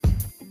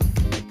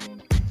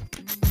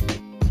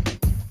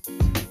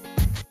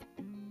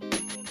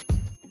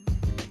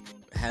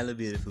Hello,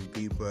 beautiful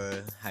people.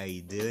 How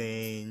you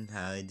doing?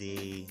 How is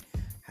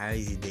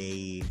your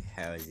day?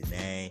 How is your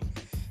night?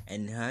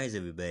 And how is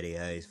everybody?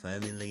 How is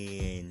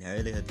family? And I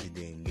really hope you're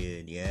doing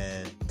good.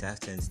 Yeah, tough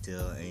times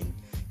still, and you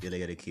really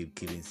gotta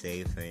keeping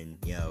safe. And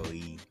yeah,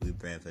 we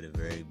praying for the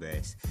very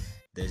best.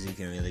 Those who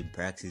can really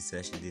practice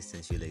social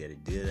distance, you really gotta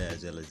do that,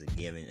 as well as the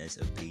giving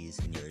SOPs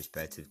in your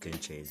respective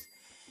countries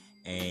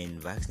and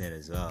vaccinate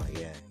as well.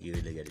 Yeah, you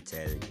really gotta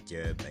tell the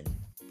job and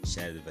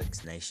share the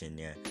vaccination.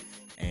 Yeah,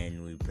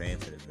 and we're praying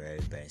for the very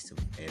best of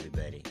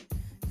everybody.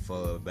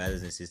 For our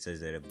brothers and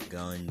sisters that have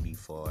gone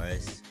before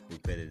us, we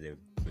pray that they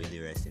really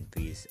rest in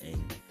peace,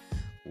 and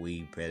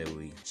we pray that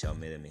we shall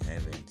meet them in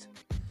heaven.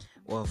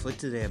 Well, for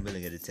today, I'm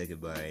really gonna talk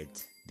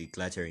about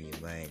decluttering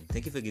your mind.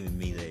 Thank you for giving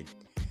me that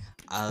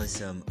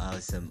awesome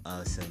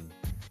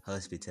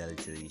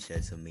hospitality that you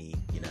shared to me.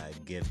 I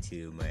gave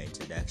to my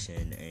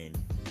introduction and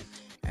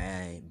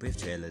a brief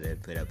trailer that I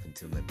put up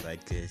into my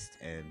podcast.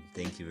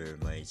 Thank you very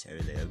much. I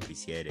really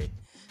appreciate it.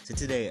 So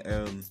today,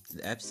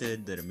 the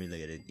episode that I'm really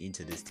gonna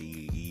introduce to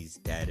you is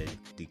titled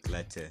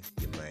 "Declutter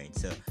Your Mind."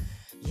 So,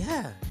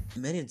 yeah,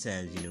 many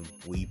times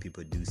we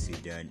people do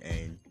sit down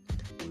and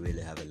we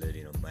really have a lot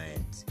in our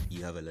minds.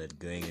 You have a lot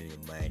going on in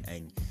your mind,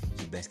 and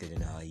you basically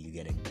don't know how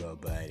you're gonna go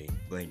about it.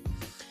 But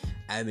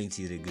I bring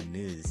to you the good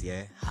news,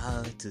 yeah?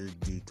 How to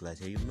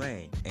declutter your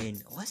mind.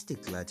 And what's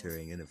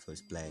decluttering in the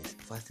first place?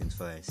 First things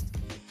first.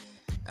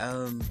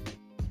 Um,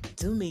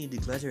 to me,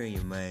 decluttering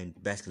your mind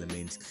basically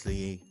means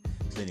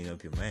cleaning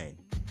up your mind,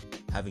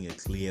 having a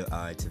clear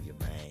art of your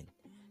mind,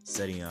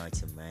 sorting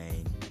out your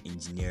mind,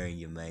 engineering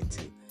your mind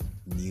to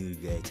new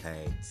great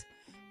heights,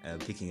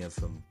 picking up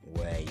from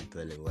where you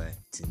probably were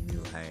to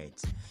new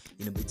heights.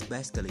 It's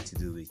basically to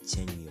do with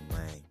changing your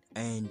mind.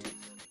 And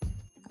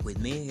with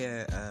me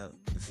here, a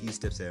few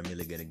steps that I'm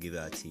really gonna give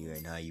out to you,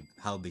 and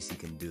how best you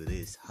can do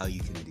this, how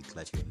you can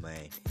declutter your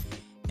mind.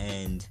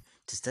 And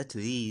to start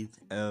with,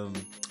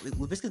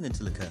 we're basically going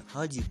to look at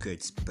how do you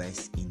create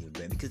space in your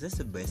brain, because that's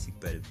the basic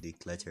part of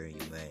decluttering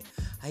your mind.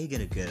 How are you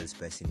gonna create a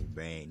space in your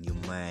brain, your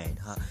mind?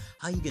 How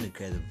are you gonna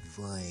create a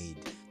void,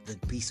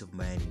 that peace of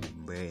mind in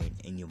your brain,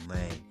 in your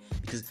mind?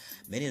 Because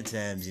many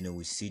times,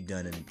 we sit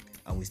down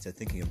and we start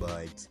thinking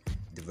about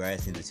the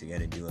various things that you're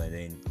gonna do, and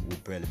then we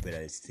probably put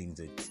out things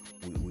that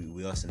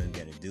we also not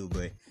gonna do.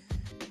 But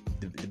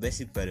the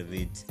basic part of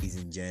it is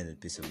enjoying the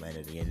peace of mind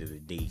at the end of the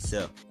day.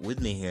 So with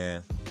me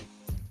here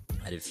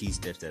are a few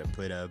steps that I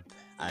put up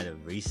out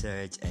of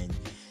research, and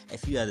a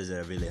few others that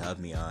have really helped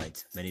me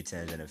out. Many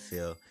times when I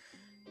feel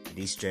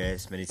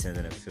distressed, many times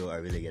when I feel I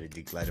really gotta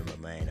declutter my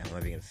mind, I'm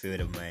having a field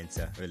of mind,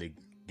 so I really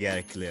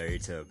gotta clear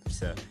it up.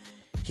 So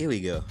here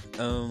we go.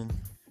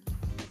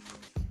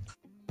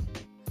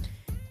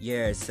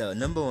 So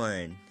number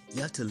one,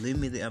 you have to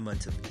limit the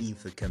amount of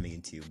info coming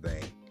into your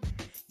brain.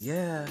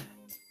 Yeah,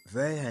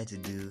 very hard to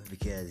do,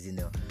 because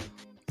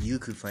you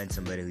could find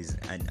somebody who's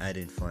an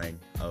ardent fan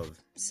of,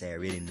 say,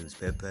 reading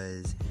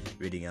newspapers,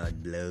 reading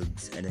out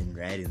blogs, and then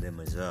writing them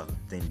as well.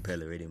 Then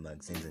probably reading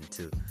magazines and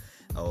too,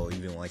 or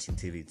even watching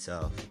TV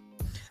itself.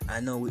 I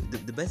know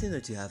the best thing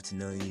that you have to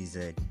know is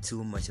that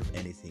too much of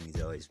anything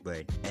is always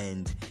bad.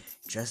 And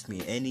trust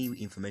me, any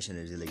information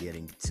is really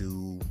getting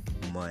too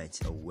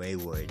much or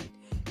wayward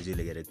is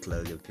really gonna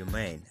clog up your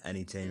mind, and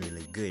it ain't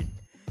really good.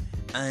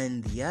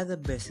 And the other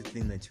basic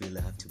thing that you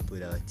really have to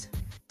put out,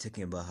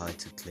 talking about how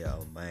to clear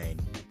our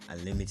mind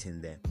and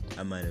limiting the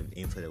amount of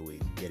info that we're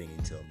getting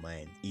into our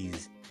mind,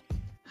 is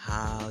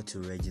how to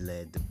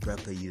regulate the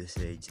proper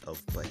usage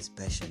of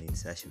participation in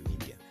social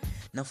media.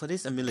 Now for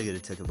this, I'm really going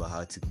to talk about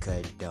how to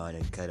cut down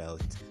and cut out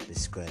the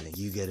scrolling.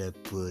 You gotta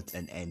put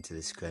an end to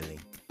the scrolling,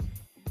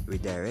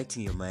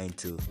 redirecting your mind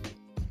to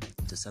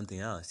something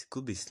else. It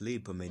could be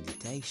sleep or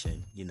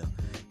meditation.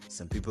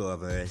 Some people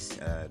of us,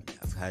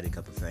 I've had a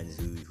couple of friends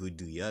who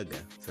do yoga,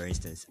 for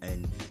instance,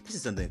 and this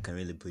is something that can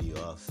really put you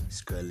off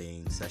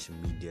scrolling social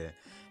media.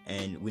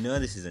 And we know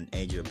this is an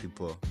age where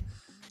people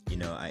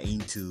are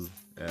into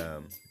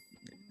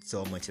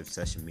so much of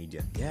social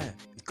media. Yeah,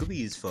 it could be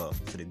used for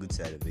the good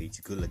side of it.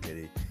 You could look at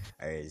it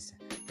as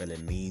a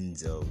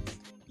means of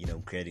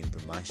creating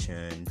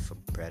promotion for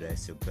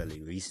products, or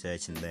probably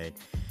research and that.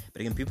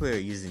 But again, people are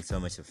using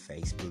so much of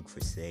Facebook for,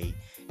 say,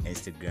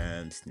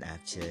 Instagram,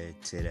 Snapchat,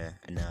 Twitter,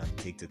 and now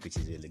TikTok, which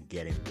is really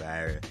getting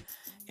viral,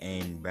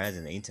 and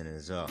browsing the internet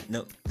as well.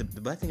 No, the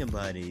bad thing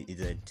about it is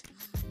that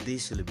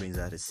this really brings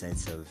out a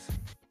sense of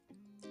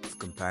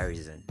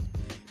comparison.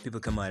 People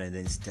come out and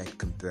then start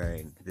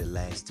comparing their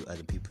lives to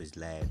other people's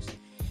lives.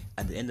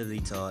 At the end of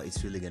it all,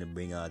 it's really going to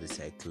bring out the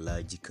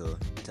psychological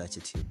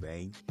torture to your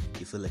brain.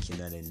 You feel like you're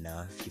not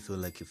enough. You feel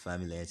like your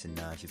family ain't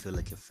enough. You feel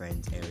like your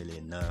friends ain't really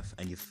enough.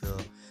 And you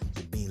feel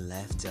you're being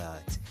left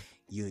out.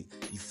 You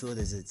feel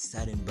there's a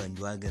certain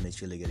bandwagon that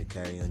you're really going to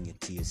carry on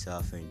to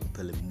yourself and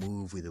probably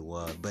move with the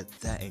world. But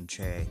that ain't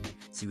true.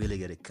 So you really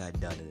got to cut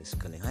down on the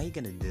scrolling. How are you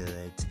going to do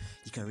that?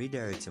 You can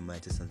redirect your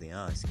mind to something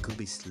else. It could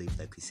be sleep,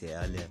 like we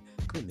said earlier.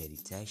 It could be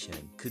meditation.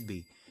 It could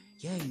be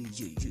you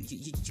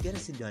gotta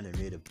sit down and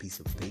read a piece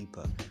of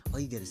paper,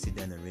 or you gotta sit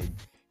down and read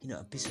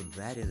a piece of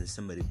writing that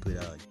somebody put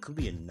out. Could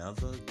be a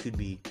novel, could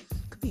be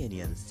could be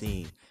any other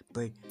thing,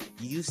 but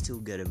you still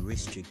gotta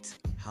restrict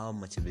how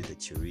much of it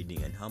that you're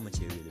reading and how much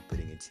you're really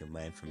putting into your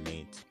mind from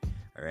it.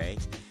 All right,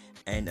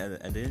 and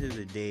at the end of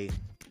the day,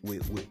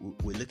 we're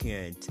looking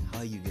at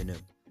how you're gonna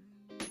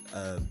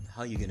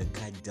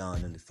cut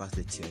down on the fact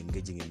that you're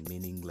engaging in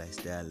meaningless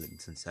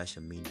dialogues on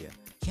social media.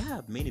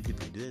 Yeah, many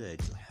people do that.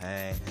 It's like,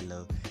 hi,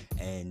 hello,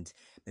 and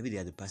maybe the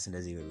other person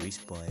doesn't even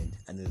respond,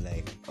 and they're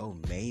like, oh,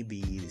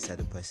 maybe this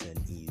other person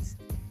is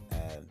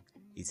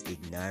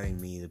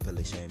ignoring me. They're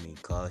probably showing me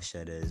call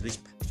shutters, which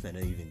might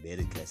not even be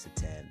the case at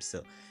times.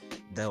 So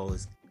that all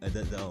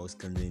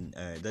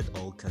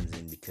comes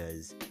in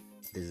because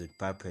there's a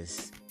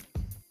purpose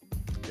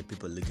that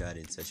people look at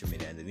in social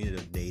media, and at the end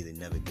of the day they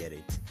never get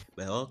it.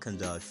 But it all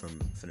comes out from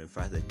the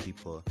fact that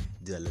people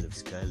do a lot of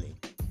scrolling.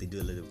 They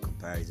do a lot of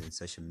comparison in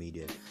social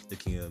media,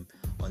 looking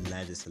on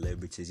lives of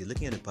celebrities. You're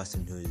looking at a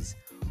person who's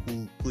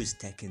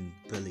taken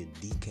probably a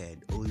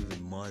decade or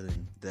even more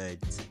than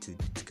that to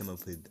come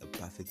up with a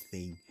perfect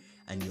thing,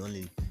 and you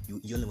only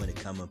want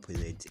to come up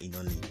with it in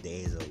only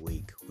days or a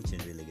week, which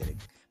is really gonna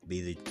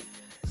be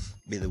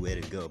the way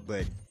to go.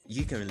 But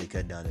you can really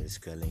cut down on the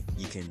scrolling.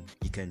 You can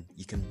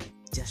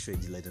just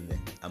regulate on the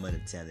amount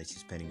of time that you're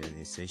spending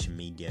on social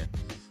media.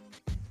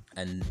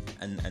 And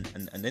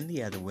then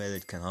the other way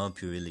that can help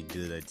you really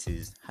do that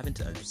is having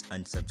to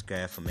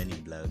unsubscribe from any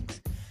blogs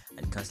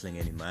and canceling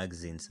any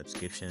magazine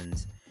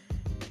subscriptions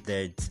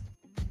that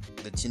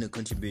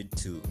contribute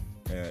to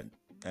that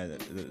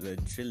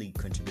really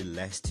contribute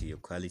less to your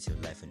quality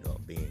of life and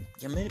well-being.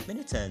 Yeah,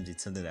 many times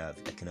it's something that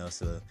I can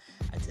also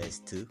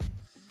attest to.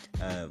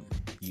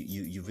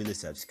 You really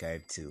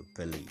subscribe to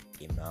probably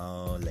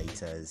email,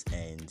 letters,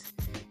 and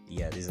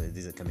yeah,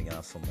 these are coming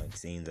out from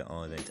magazines and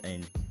all that.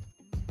 And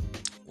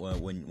well,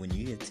 when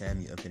you get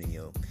time, you're opening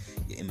your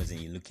Amazon,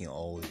 you're looking at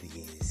all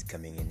these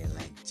coming in, and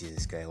like,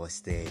 Jesus Christ, what's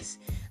this?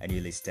 And you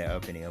really start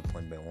opening up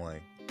one by one.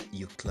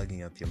 You're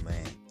clogging up your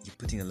mind. You're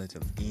putting a lot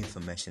of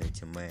information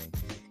into your mind,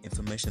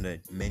 information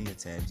that many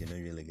times you're not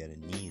really gonna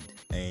need,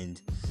 and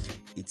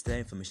it's that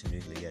information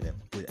you really gotta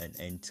put an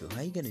end to.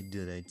 How are you gonna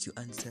do that? You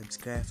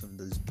unsubscribe from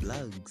those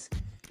blogs.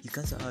 You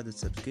cancel out the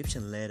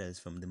subscription letters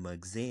from the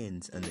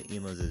magazines and the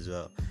emails as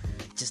well,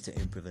 just to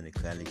improve on the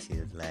quality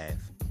of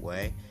life.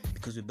 Why?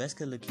 Because we're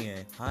basically looking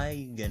at how are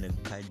you gonna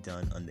cut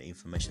down on the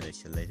information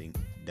that you're letting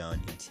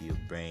down into your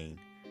brain.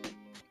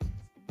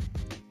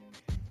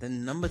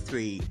 Then number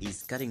 3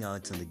 is cutting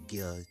out on the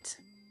guilt.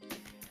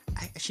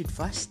 I should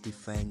first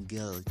define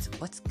guilt.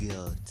 What's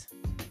guilt?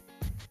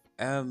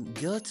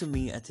 Guilt to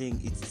me, I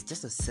think it's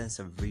just a sense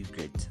of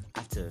regret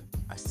after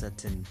a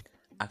certain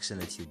action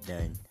that you've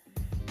done.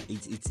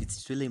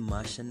 It's really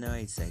emotional,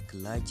 it's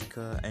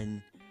psychological,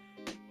 and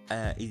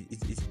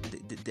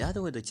the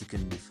other way that you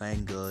can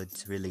define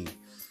guilt really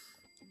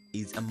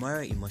is a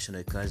moral emotion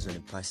that occurs when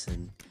a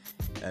person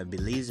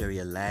believes or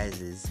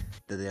realizes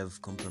that they have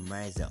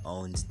compromised their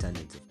own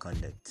standards of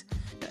conduct.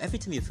 Now, every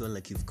time you feel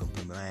like you've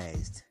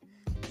compromised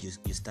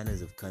your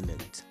standards of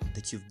conduct,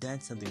 that you've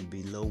done something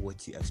below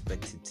what you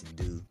expected to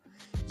do,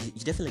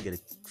 you definitely get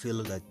to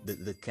feel that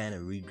the kind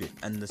of regret,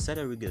 and the sort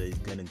of regret that is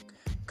gonna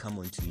come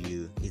onto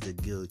you is a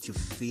guilt. You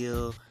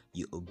feel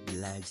you're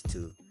obliged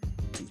to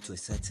a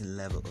certain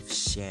level of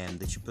shame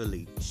that you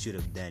probably should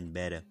have done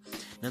better.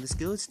 Now, this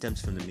guilt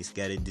stems from the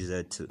misguided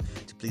desire to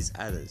please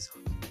others,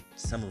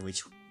 some of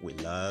which we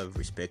love,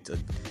 respect, or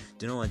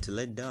do not want to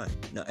let down.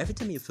 Now, every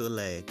time you feel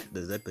like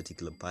there's that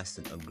particular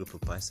person or group of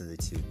person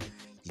that you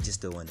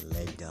just don't want to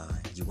let down,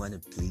 you want to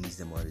please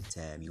them all the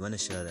time, you want to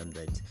show them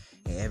that,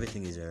 hey,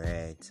 everything is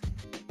alright,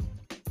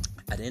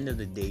 at the end of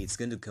the day, it's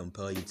going to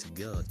compel you to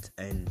guilt,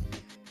 and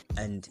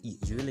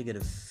you really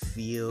gotta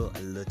feel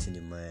a lot in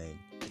your mind.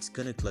 It's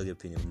gonna clog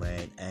up in your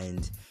mind,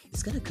 and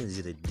it's gonna cause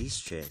you the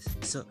distress.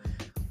 So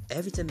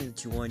every time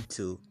that you want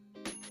to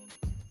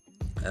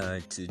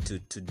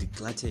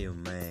declutter your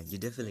mind, you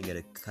definitely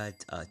gotta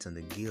cut out on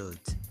the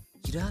guilt.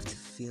 You don't have to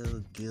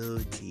feel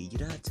guilty. You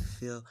don't have to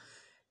feel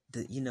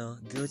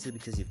guilty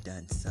because you've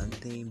done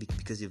something,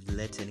 because you've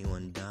let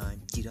anyone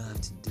down. You don't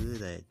have to do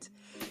that.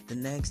 The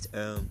next,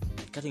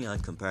 cutting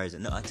out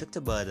comparison. Now, I talked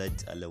about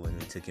that a lot when we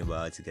were talking about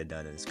how to get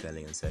down on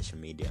scrolling on social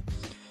media.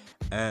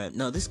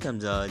 Now, this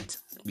comes out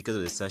because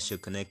of the social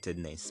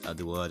connectedness of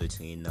the world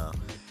between now.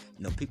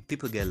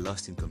 People get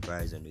lost in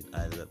comparison with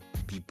other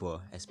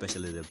people,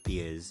 especially their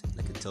peers.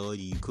 Like I told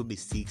you, you could be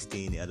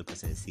 16, the other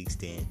person is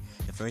 16.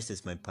 And for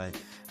instance, my part,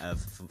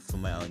 for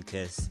my own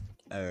case,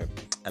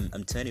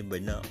 I'm 20,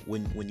 but now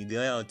when you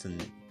go out on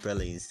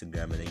probably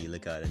Instagram and then you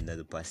look at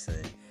another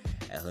person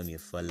at whom you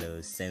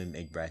follow, same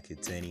age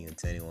bracket, 20 and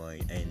 21,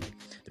 and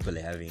they're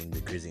probably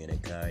they're cruising in a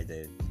car,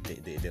 they're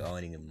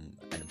owning an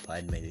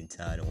apartment in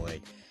town or what,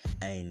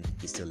 and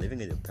you're still living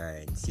with your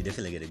parents. You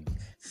definitely gonna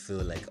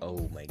feel like,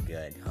 oh my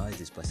god, how is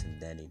this person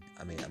done it?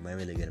 I mean, am I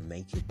really gonna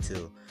make it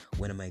too?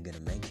 When am I gonna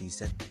make it? You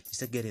start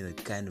getting the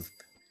kind of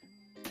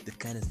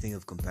thing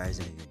of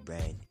comparison in your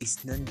brain.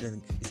 It's not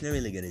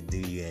really gonna do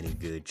you any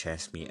good,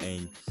 trust me.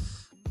 And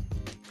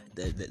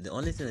the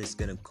only thing that's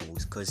gonna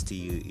cause to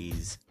you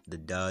is the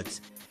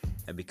doubt,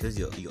 and because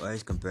you're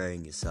always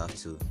comparing yourself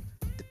to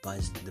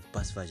the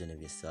past version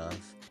of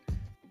yourself,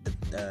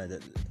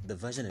 the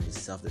version of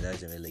yourself that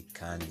doesn't really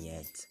come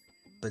yet.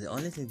 But the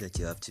only thing that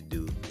you have to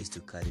do is to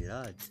cut it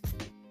out.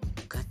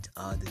 Cut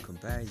out the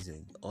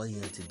comparison. All you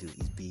have to do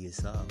is be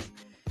yourself.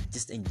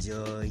 Just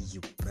enjoy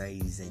your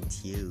present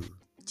you.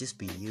 Just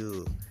be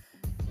you.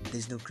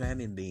 There's no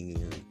crime in being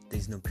you.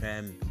 There's no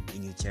crime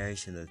in you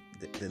cherishing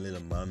the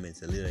little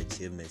moments, the little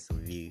achievements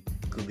of you.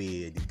 Could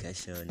be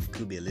education,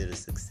 could be a little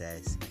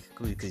success,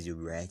 could be because you're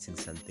writing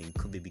something,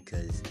 could be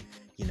because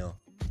you're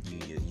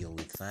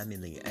with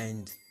family,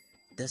 and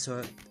that's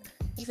all.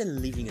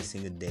 Even living a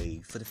single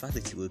day, for the fact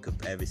that you wake up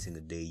every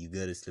single day, you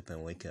go to sleep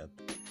and wake up,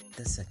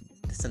 that's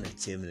an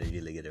achievement that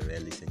you really get to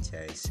relish and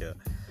cherish. So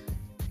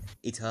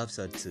it helps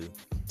out to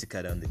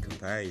cut down the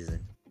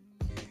comparison.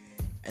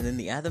 And then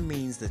the other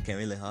means that can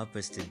really help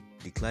us to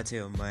declutter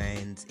your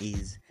mind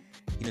is,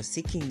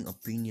 seeking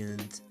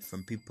opinions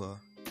from people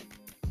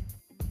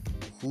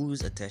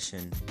whose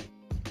attention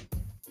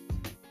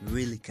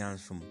really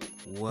comes from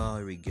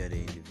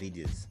well-regarded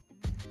individuals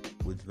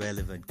with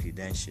relevant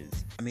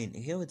credentials. I mean,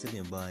 here we're talking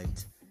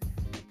about,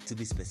 to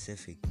be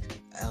specific,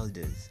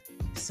 elders.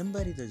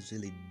 Somebody that's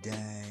really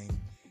done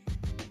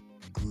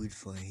good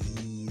for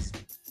his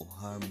or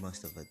her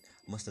most of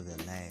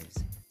their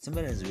lives.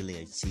 Somebody has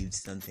really achieved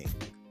something,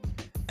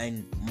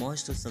 and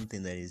most of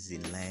something that is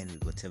in line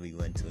with whatever you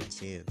want to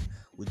achieve,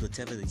 with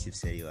whatever that you've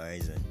set your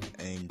eyes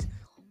on. And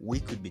we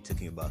could be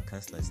talking about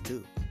counselors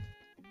too.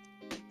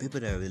 People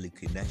that are really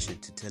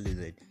credentialed to tell you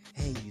that,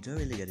 hey, you don't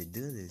really gotta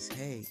do this.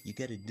 Hey, you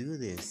gotta do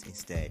this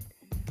instead.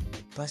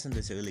 Person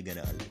that's really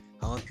gonna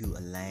help you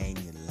align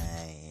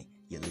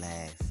your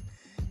life.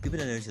 People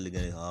that are actually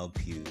gonna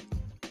help you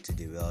to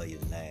derail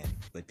your life,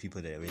 but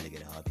people that are really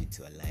gonna help you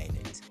to align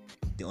it.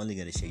 They're only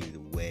gonna show you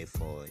the way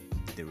forward,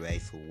 the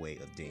rightful way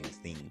of doing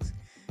things.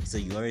 So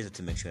you always have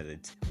to make sure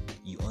that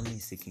you're only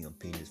seeking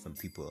opinions from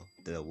people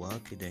that are well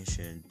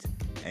credentialed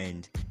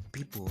and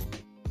people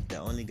that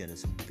are only gonna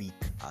speak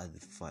out the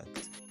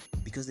fact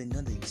because they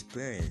know the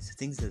experience,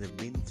 things that they've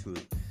been through.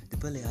 They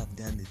probably have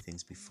done the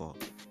things before.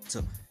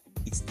 So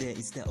it's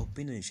their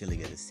opinion you surely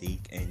gotta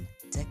seek, and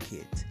take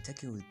it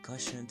with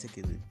caution, take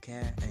it with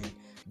care, and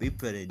be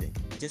prudent.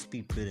 Just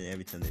be prudent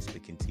every time they're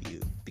speaking to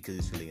you, because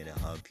it's really gonna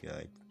help you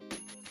out.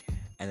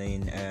 And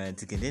then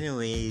to continue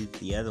with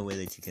the other way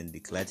that you can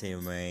declutter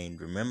your mind,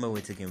 remember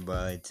we're talking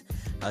about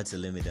how to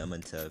limit the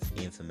amount of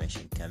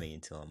information coming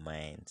into our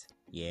mind.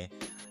 Yeah,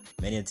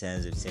 many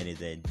times we've said it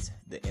that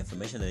the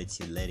information that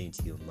you let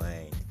into your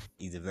mind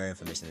is the very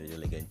information that is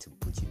really going to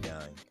put you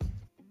down.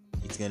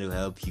 It's going to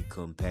help you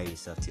compare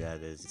yourself to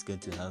others. It's going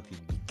to help you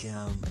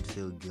become and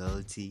feel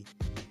guilty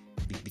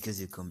because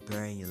you're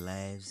comparing your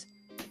lives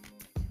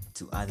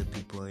to other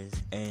people's,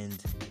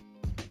 and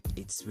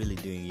it's really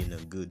doing you no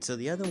good. So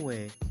the other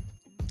way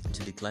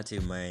to declutter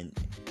your mind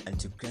and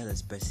to create a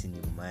space in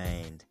your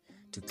mind,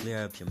 to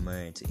clear up your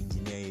mind, to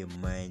engineer your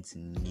mind to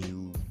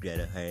new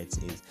greater heights,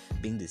 is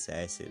being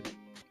decisive.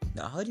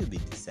 Now, how do you be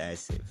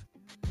decisive?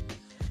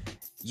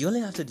 You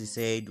only have to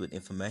decide what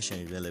information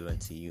is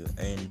relevant to you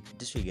and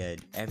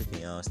disregard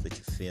everything else that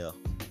you feel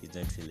is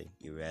not really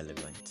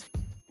irrelevant.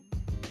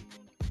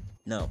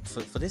 Now,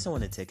 for this, I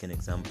want to take an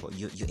example.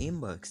 Your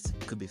inbox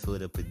could be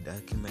filled up with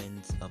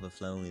documents,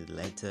 overflowing with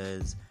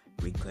letters,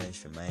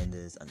 requests,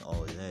 reminders, and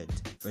all that.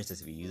 For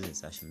instance, if you're using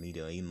social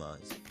media or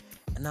emails.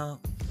 And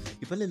now,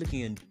 you're probably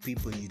looking at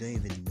people you don't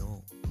even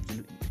know.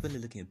 You're probably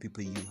looking at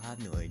people you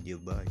have no idea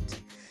about.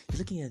 You're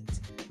looking at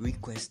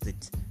requests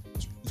that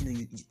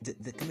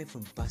they're coming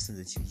from person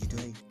that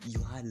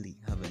you hardly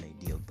have an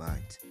idea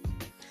about.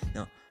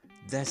 Now,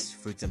 that's,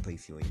 for example,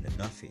 if you're in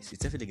an office,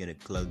 it's definitely gonna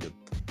clog up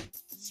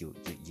your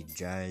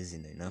jars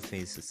in an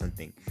office or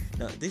something.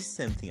 Now, this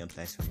same thing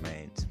applies for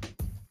minds.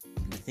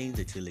 The things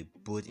that really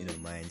put in our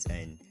minds,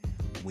 and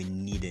we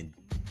needn't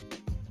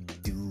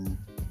do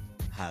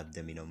have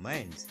them in our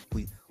minds.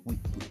 We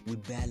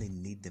barely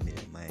need them in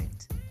our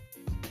minds.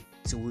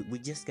 So we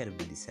just gotta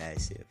be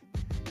decisive.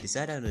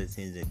 Decide on the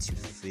things that you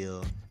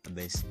feel are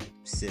best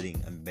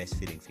sitting and best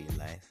fitting for your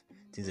life.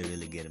 Things that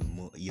really get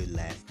your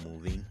life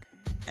moving,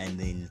 and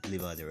then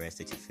leave out the rest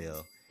that you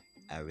feel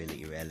are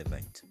really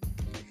irrelevant.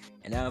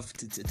 And now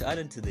to add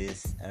on to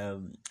this,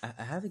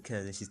 I have a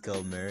cousin. She's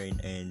called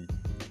Marin, and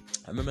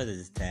I remember there's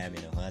this time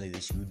in a holiday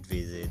she would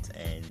visit,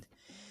 and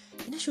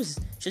she was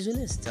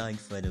really a strong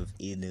fan of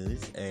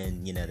e-news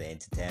and the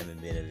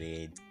entertainment bit of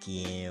it,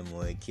 Kim,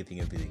 or keeping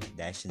up with the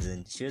Kardashians,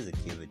 and she was a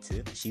keeper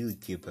too. She would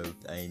keep up,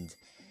 and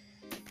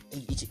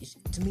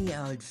to me,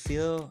 I would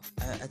feel,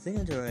 I think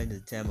at around the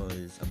time I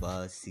was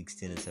about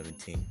 16 or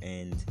 17,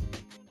 and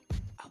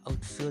I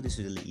would feel this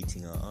really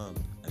eating her up.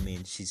 I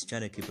mean, she's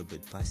trying to keep up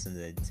with person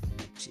that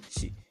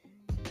she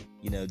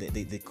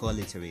they call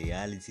it a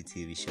reality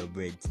TV show,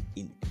 but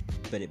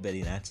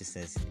in actual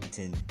sense,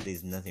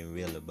 there's nothing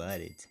real about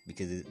it,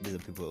 because these are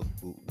people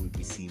who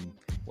we see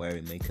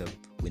wearing makeup.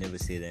 We never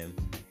see them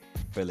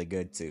really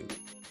good to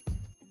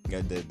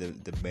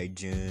the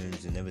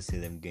bedrooms. We never see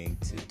them going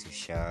to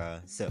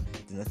shower. So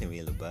there's nothing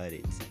real about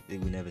it. We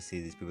never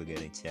see these people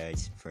getting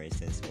charged, for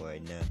instance, or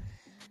no.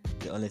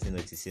 the only thing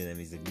that you see them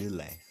is the good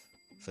life.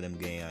 For them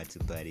going out to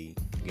party,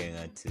 going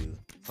out to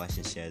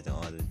fashion shows and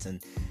all that. And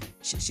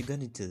she got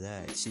into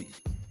that.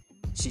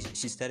 She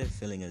started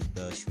feeling as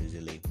though she was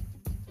really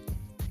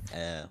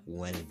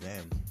one of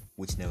them,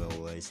 which never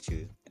was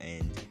true.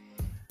 And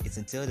it's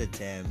until the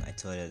time I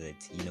told her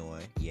that, you know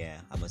what,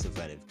 yeah, I'm also a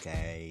fan of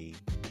Kylie,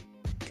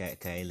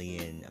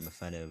 and I'm a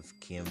fan of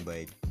Kim,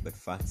 but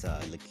facts are,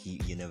 like,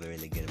 you're never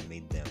really gonna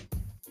meet them.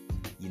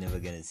 You're never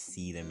gonna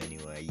see them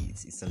anywhere.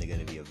 It's only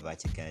gonna be a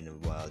virtual kind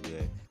of world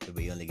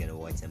where you're only gonna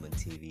watch them on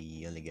TV.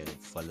 You're only gonna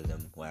follow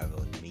them wherever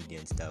on media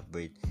and stuff.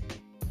 But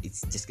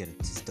it's just gonna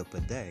stop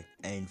at that.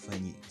 And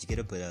when you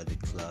gotta put out the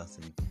cloth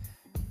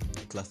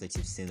that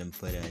you've seen them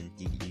put on,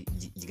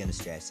 you're gonna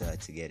strive so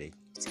hard to get it.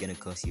 It's gonna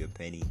cost you a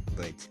penny,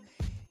 but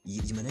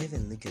you might not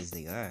even look as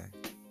they are.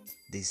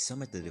 There's so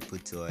much that they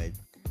put to it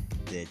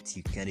that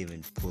you can't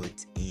even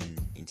put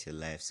into your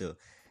life. So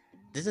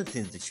those are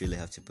things that you really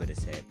have to put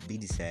aside. Be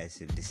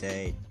decisive.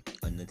 Decide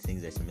on the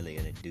things that you're really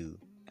gonna do,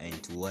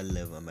 and to what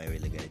level am I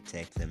really gonna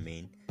take them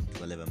in.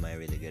 To what level am I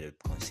really gonna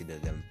consider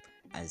them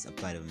as a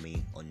part of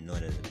me or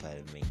not as a part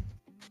of me.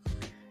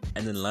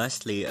 And then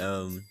lastly,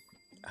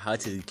 how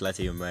to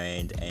declutter your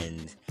mind,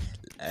 and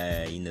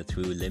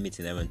through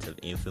limited amount of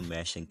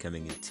information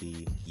coming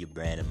into your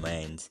brain and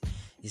mind,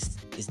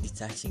 is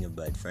detaching a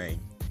bad friend.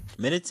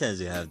 Many times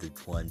we have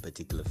that one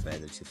particular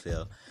friend that you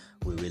feel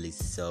we're really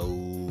so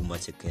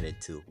much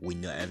acquainted to. We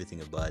know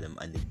everything about them,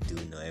 and they do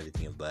know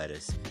everything about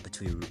us. But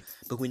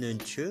we're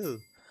not true.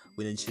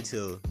 We're not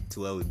true to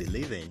what we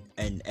believe in.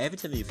 And every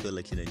time you feel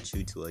like you're not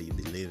true to what you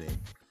believe in,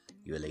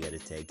 you really gotta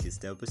take a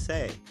step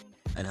aside.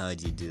 And how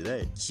do you do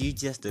that? You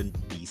just don't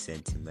be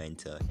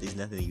sentimental. There's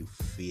nothing you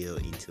feel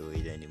into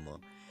it anymore.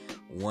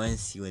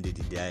 Once you want to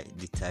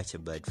detach a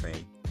bad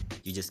friend,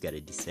 you just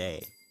gotta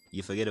decide.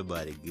 You forget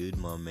about the good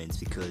moments,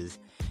 because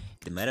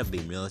they might have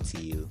been real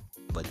to you,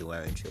 but they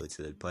weren't real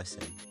to that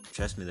person.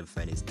 Trust me, the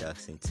friend is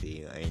toxic to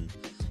you, and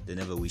they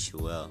never wish you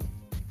well.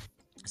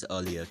 So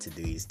all you have to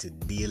do is to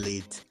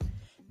delete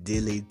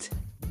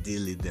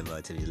them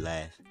out of your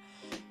life.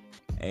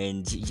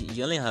 And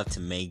you only have to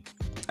make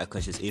a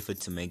conscious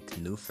effort to make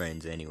new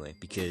friends anyway,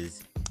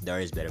 because there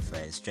is better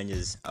friends.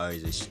 Strangers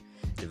always wish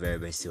the very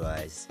best to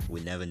us.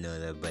 We never know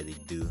that, but they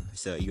do.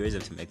 So you always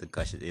have to make the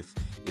conscious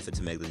effort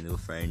to make the new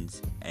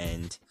friends,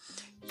 and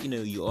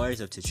you always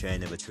have to try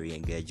never to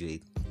re-engage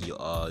with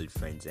your old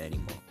friends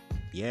anymore.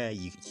 Yeah,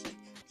 you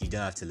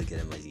don't have to look at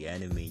them as the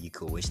enemy. You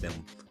could wish them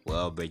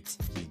well, but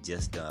you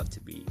just don't have to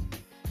be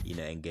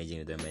engaging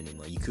with them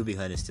anymore. You could be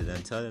honest to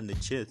them, tell them the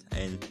truth,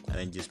 and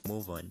then just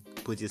move on.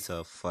 Put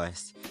yourself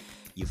first.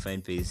 You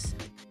find peace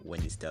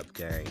when you stop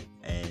caring.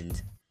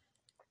 And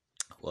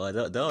well,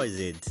 that was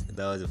it.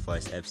 That was the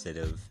first episode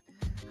of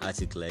how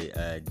to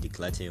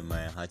declutter your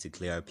mind, how to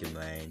clear up your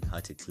mind, how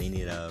to clean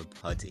it up,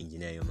 how to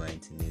engineer your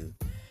mind to new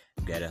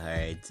greater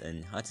heights,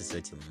 and how to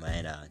sort your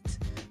mind out,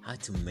 how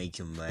to make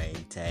your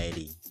mind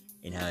tidy,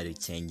 and how to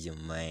change your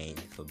mind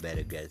for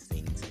better, greater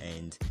things.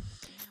 And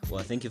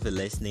well, thank you for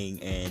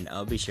listening, and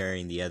I'll be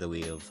sharing the other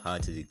way of how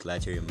to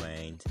declutter your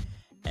mind,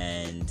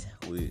 and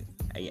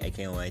I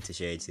can't wait to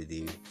share it with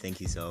you. Thank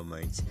you so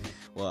much.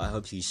 Well, I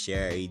hope you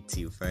share it to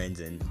your friends,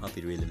 and hope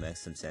it really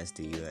makes some sense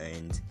to you.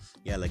 And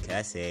yeah, like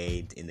I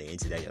said in the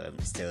introduction, I'm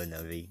still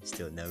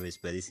nervous,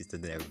 but this is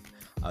something I've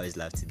always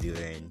loved to do,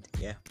 and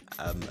yeah,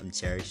 I'm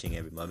cherishing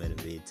every moment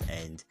of it.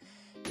 And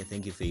yeah,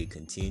 thank you for your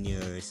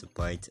continued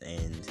support,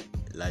 and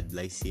Lord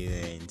bless you.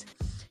 And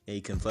yeah,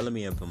 you can follow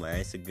me up on my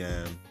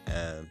Instagram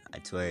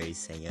at where is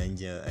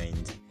Sayanja,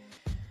 and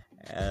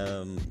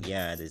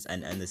there's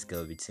an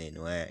underscore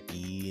between where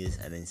is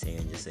and then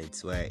Sayanja, so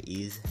it's where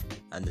is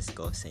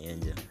underscore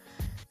Sayanja.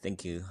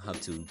 Thank you.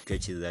 Hope to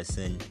catch you that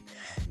soon.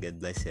 God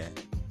bless you.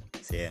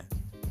 See ya.